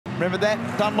Remember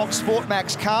that Dunlop Sport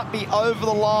Max can't be over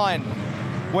the line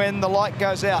when the light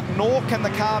goes out, nor can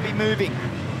the car be moving.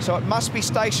 So it must be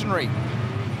stationary.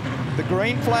 The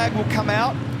green flag will come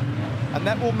out, and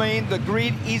that will mean the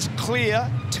grid is clear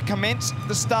to commence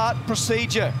the start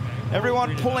procedure.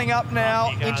 Everyone pulling up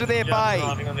now into their bay.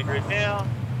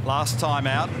 Last time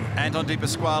out, Anton De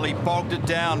Pasquale bogged it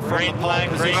down from the pole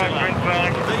position.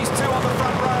 These two on the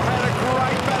front row had a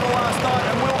great battle last night,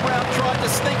 and Will Brown tried to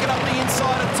sneak it up the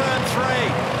inside of turn 3.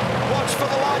 Watch for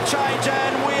the light change,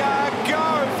 and we are go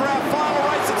for our final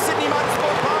race at Sydney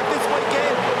Motorsport Park this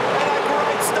weekend. And a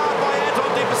great start by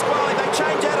Anton De Pasquale. They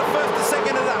change out of first to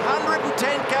second at 110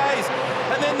 k's,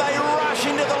 and then they rush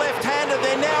into the left-hander.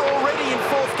 They're now already in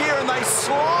fourth gear, and they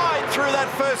slide through that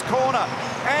first corner.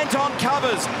 Anton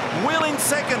covers, Will in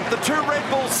second, the two Red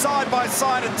Bulls side by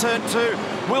side at turn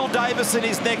 2. Will Davison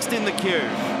is next in the queue.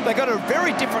 They got a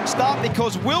very different start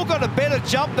because Will got a better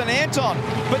jump than Anton,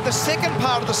 but the second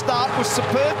part of the start was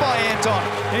superb by Anton,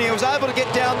 and he was able to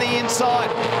get down the inside.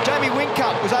 Jamie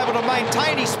Whincup was able to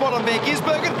maintain his spot on Van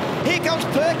Gisbergen. Here comes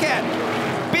Percat.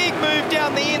 Big move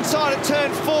down the inside at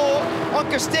turn 4 on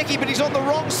Kostecki, but he's on the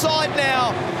wrong side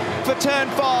now for turn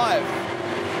 5.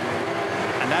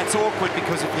 And that's awkward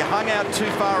because if you hung out too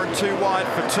far and too wide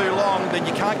for too long, then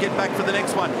you can't get back for the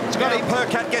next one. Scotty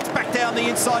Percat gets back down the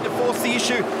inside to force the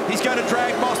issue. He's going to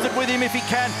drag Mostert with him if he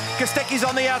can. Kostecki's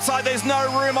on the outside. There's no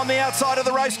room on the outside of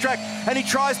the racetrack, and he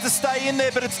tries to stay in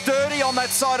there, but it's dirty on that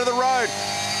side of the road.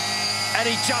 And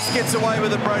he just gets away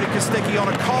with it, Brodie Kostecki, on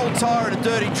a cold tyre and a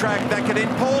dirty track. That could end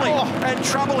poorly. And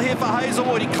trouble here for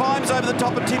Hazelwood. He climbs over the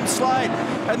top of Tim Slade,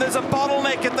 and there's a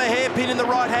bottleneck at the hairpin in the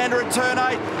right-hander at turn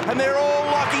 8, and they're all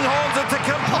locking horns. It's a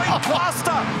complete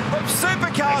cluster of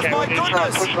supercars, my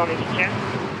goodness.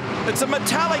 It's a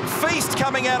metallic feast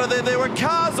coming out of there. There were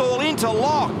cars all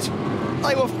interlocked.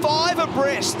 They were 5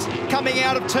 abreast coming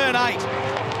out of turn 8,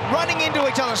 running into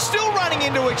each other, still running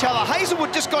into each other.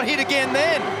 Hazelwood just got hit again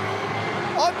then.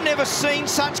 I've never seen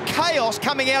such chaos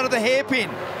coming out of the hairpin.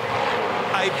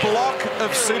 A block of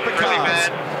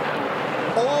supercars,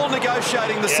 all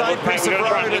negotiating the same piece of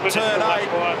road at turn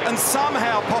 8, and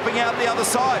somehow popping out the other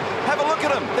side. Have a look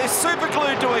at them. They're super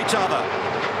glued to each other.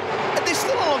 And they're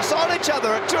still alongside each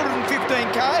other at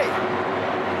 215k.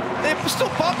 They're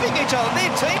still bumping each other.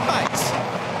 They're teammates.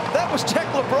 That was Jack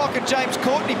LeBrock and James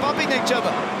Courtney bumping each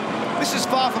other. This is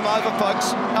far from over,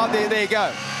 folks. Oh, there you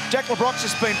go. Jack LeBrock's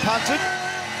just been punted.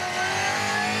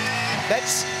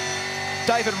 That's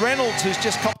David Reynolds, who's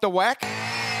just copped a whack.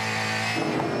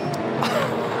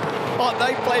 Oh,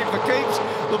 they played for keeps,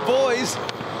 the boys.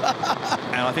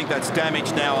 And I think that's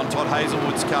damage now on Todd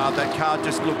Hazelwood's car. That car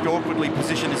just looked awkwardly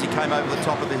positioned as he came over the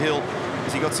top of the hill,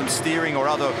 as he got some steering or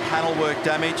other panel work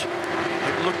damage.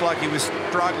 It looked like he was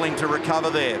struggling to recover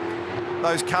there.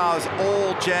 Those cars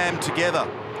all jammed together.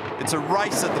 It's a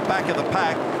race at the back of the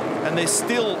pack, and they're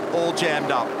still all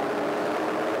jammed up.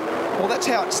 Well, that's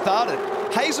how it started.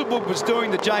 Hazelwood was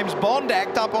doing the James Bond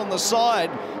act up on the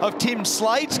side of Tim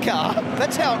Slade's car.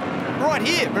 That's how, right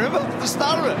here, remember? The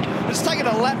start of it. It's taken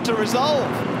a lap to resolve.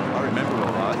 I remember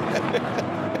all right.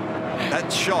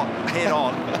 That shot head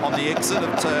on the exit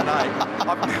of turn 8.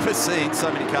 I've never seen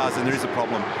so many cars, and there is a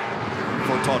problem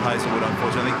for Todd Hazelwood,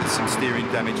 unfortunately. I think there's some steering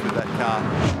damage with that car.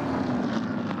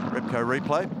 Repco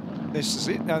replay. This is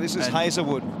it. No, this is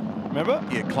Hazelwood. Remember?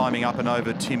 Yeah, climbing up and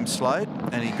over Tim Slade,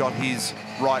 and he got his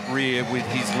right rear with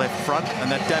his left front, and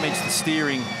that damaged the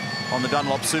steering on the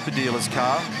Dunlop Super Dealers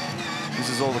car. This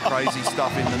is all the crazy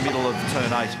stuff in the middle of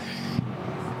turn 8.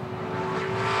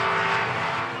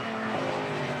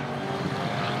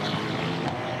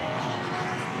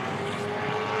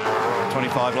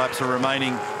 "25 laps are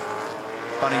remaining.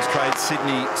 Bunnings Trade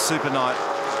Sydney SuperNight.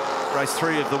 Race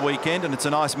 3 of the weekend, and it's a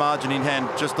nice margin in hand,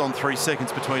 just on 3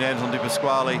 seconds between Anton De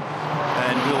Pasquale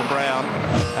and Will Brown,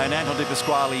 and Anton De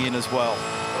Pasquale in as well.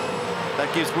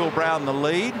 That gives Will Brown the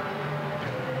lead,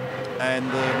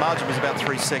 and the margin was about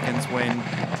 3 seconds when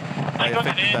they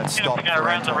effected that stop for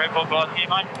Anton. The Red Bull guys here,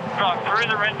 mate. Drive through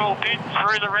the Red Bull pit,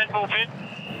 through the Red Bull pit.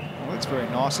 Well, that's very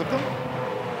nice of them.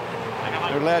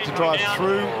 They're allowed to drive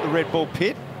through the Red Bull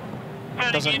pit.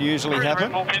 Doesn't usually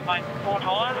happen.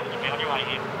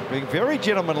 Being very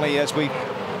gentlemanly as we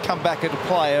come back into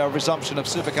play, our resumption of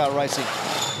supercar racing.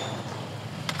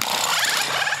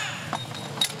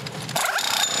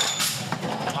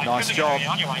 Nice job.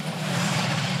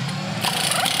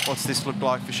 What's this look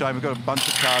like for Shane? We've got a bunch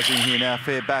of cars in here now,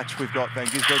 fair batch. We've got Van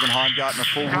Gisbergen, Heimgartner,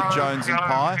 Fullwood, Jones and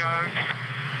Pye.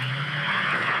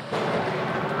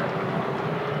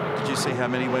 Did you see how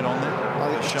many went on there?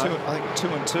 I think 2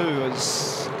 and 2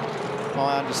 is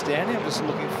my understanding. I'm just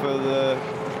looking for the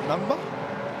number.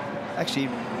 Actually,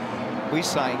 we're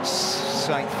saying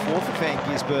fourth at Van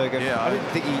Gisbergen. Yeah, I didn't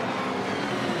think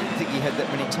he had that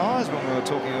many tyres when we were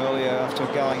talking earlier after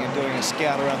going and doing a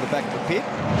scout around the back of the pit.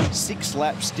 6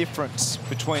 laps difference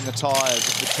between the tyres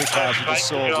of the 2 cars we just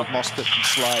saw with Mostert and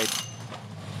Slade.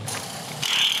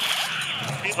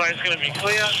 This lane's going to be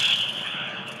clear.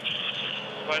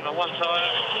 Waiting on one tyre.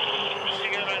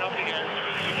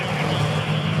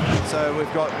 So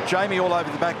we've got Jamie all over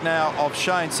the back now of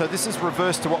Shane. So this is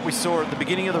reversed to what we saw at the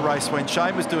beginning of the race when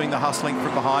Shane was doing the hustling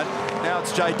from behind. Now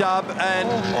it's J-Dub, and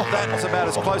that's about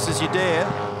as close as you dare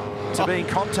to being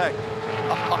contact.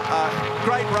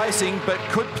 Great racing, but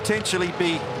could potentially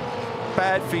be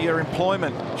bad for your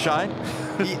employment, Shane.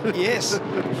 Yes,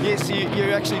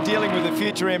 you're actually dealing with a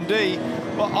future MD.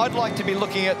 Well, I'd like to be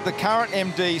looking at the current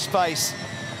MD's face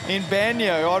in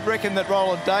Banyo. I'd reckon that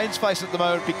Roland Dane's face at the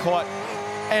moment would be quite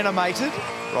animated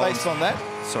based on that.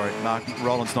 Sorry, Mark,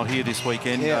 Roland's not here this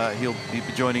weekend. Yeah. He'll be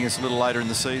joining us a little later in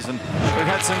the season. We've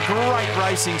had some great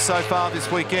racing so far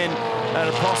this weekend and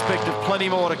a prospect of plenty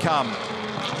more to come.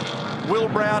 Will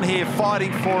Brown here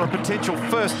fighting for a potential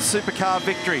first supercar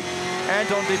victory.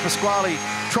 Anton De Pasquale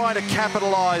trying to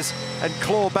capitalise and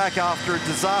claw back after a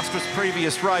disastrous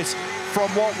previous race from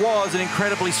what was an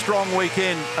incredibly strong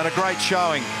weekend and a great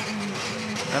showing.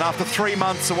 And after 3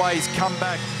 months away, he's come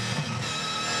back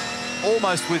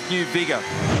almost with new vigour.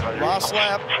 Last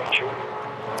lap.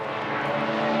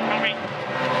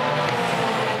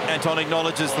 Anton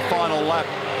acknowledges the final lap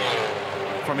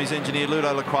from his engineer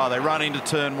Ludo Lacroix. They run into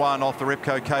turn 1 off the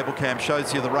Repco cable cam.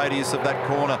 Shows you the radius of that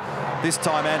corner. This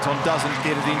time Anton doesn't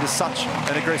get it into such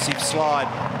an aggressive slide.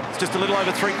 It's just a little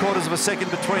over 3/4 of a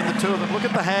second between the two of them. Look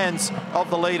at the hands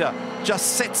of the leader.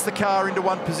 Just sets the car into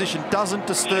one position, doesn't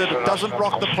disturb it, doesn't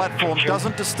rock the platform,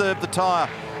 doesn't disturb the tyre.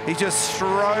 He's just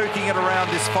stroking it around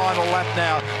this final lap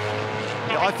now.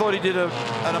 I thought he did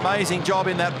an amazing job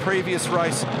in that previous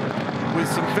race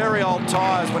with some very old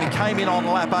tyres when he came in on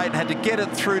lap 8 and had to get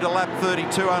it through to lap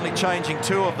 32, only changing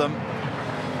 2 of them.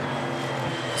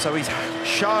 So he's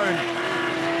shown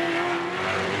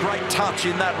great touch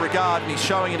in that regard, and he's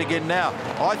showing it again now.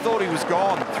 I thought he was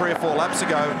gone 3 or 4 laps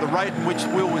ago, the rate in which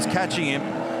Will was catching him,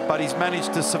 but he's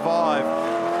managed to survive.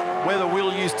 Whether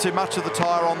Will used too much of the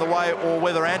tyre on the way or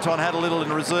whether Anton had a little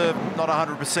in reserve, not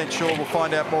 100% sure. We'll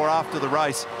find out more after the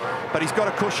race. But he's got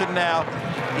a cushion now.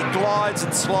 He glides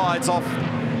and slides off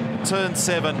turn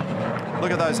 7. Look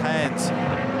at those hands.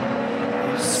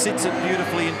 He sits it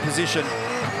beautifully in position.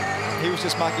 He was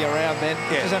just mucking around then.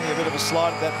 Yeah. He's having a bit of a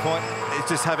slide at that point. He's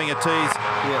just having a tease.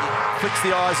 Yeah. Flicks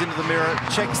the eyes into the mirror,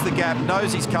 checks the gap,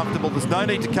 knows he's comfortable. There's no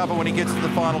need to cover when he gets to the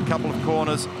final couple of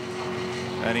corners.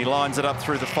 And he lines it up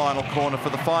through the final corner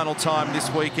for the final time this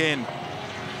weekend.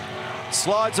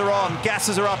 Slides are on,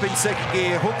 gases are up in 2nd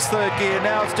gear, hooks 3rd gear.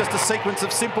 Now it's just a sequence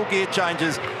of simple gear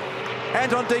changes.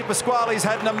 Anton De Pasquale's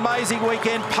had an amazing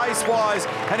weekend pace-wise,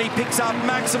 and he picks up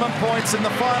maximum points in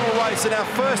the final race in our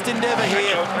first endeavour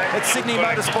here at Sydney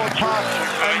Motorsport Park.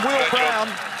 And Will Brown,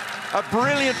 a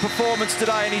brilliant performance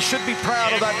today, and he should be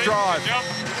proud of that drive.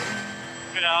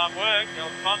 Bit of hard work, it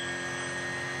was fun.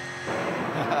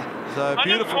 So I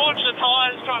beautiful. just launched the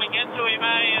tyres trying to get to him,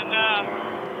 and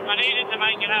I needed to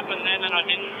make it happen then, and I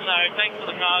didn't. So thanks for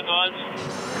the car, guys.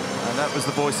 And that was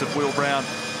the voice of Will Brown.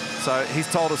 So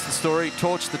he's told us the story,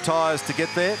 torched the tyres to get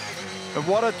there. And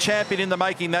what a champion in the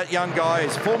making that young guy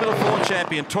is. Formula Ford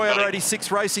champion, Toyota 86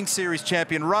 Racing Series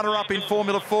champion, runner-up in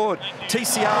Formula Ford,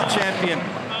 TCR champion,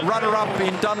 runner-up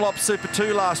in Dunlop Super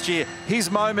 2 last year.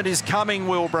 His moment is coming,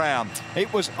 Will Brown.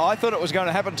 I thought it was going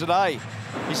to happen today.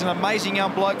 He's an amazing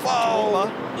young bloke.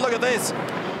 Whoa, look at this.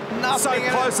 So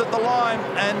close at the line,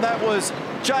 and that was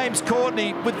James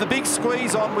Courtney with the big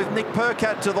squeeze on with Nick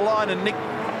Percat to the line, and Nick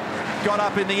got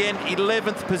up in the end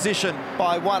 11th position.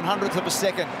 By 1/100th of a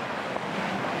second.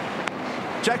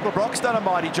 Jack LeBrock's done a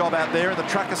mighty job out there in the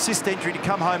track assist entry to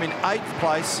come home in 8th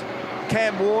place.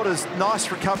 Cam Waters,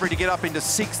 nice recovery to get up into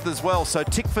 6th as well. So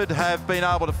Tickford have been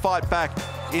able to fight back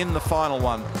in the final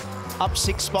one. Up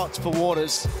 6 spots for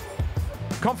Waters.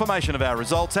 Confirmation of our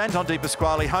results. Anton De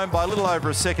Pasquale home by a little over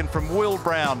a second from Will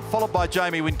Brown, followed by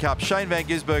Jamie Whincup, Shane Van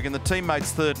Gisbergen, the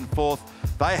teammates 3rd and 4th.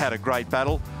 They had a great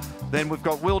battle. Then we've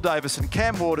got Will Davison,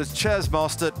 Cam Waters, Chaz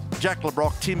Mostert, Jack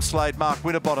LeBrock, Tim Slade, Mark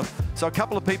Winterbottom. So a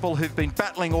couple of people who've been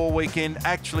battling all weekend,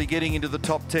 actually getting into the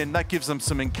top 10. That gives them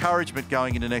some encouragement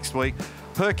going into next week.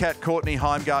 Percat, Courtney,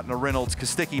 Heimgartner, Reynolds,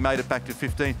 Kostecki made it back to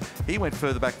 15. He went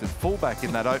further back than fullback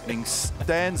in that opening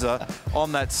stanza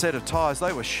on that set of tyres.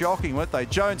 They were shocking, weren't they?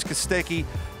 Jones, Kostecki,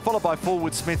 followed by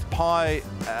Fullwood, Smith, Pye,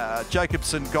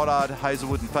 Jacobson, Goddard,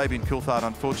 Hazelwood and Fabian Coulthard.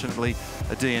 Unfortunately,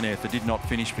 a DNF. It did not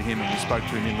finish for him, and we spoke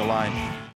to him in the lane.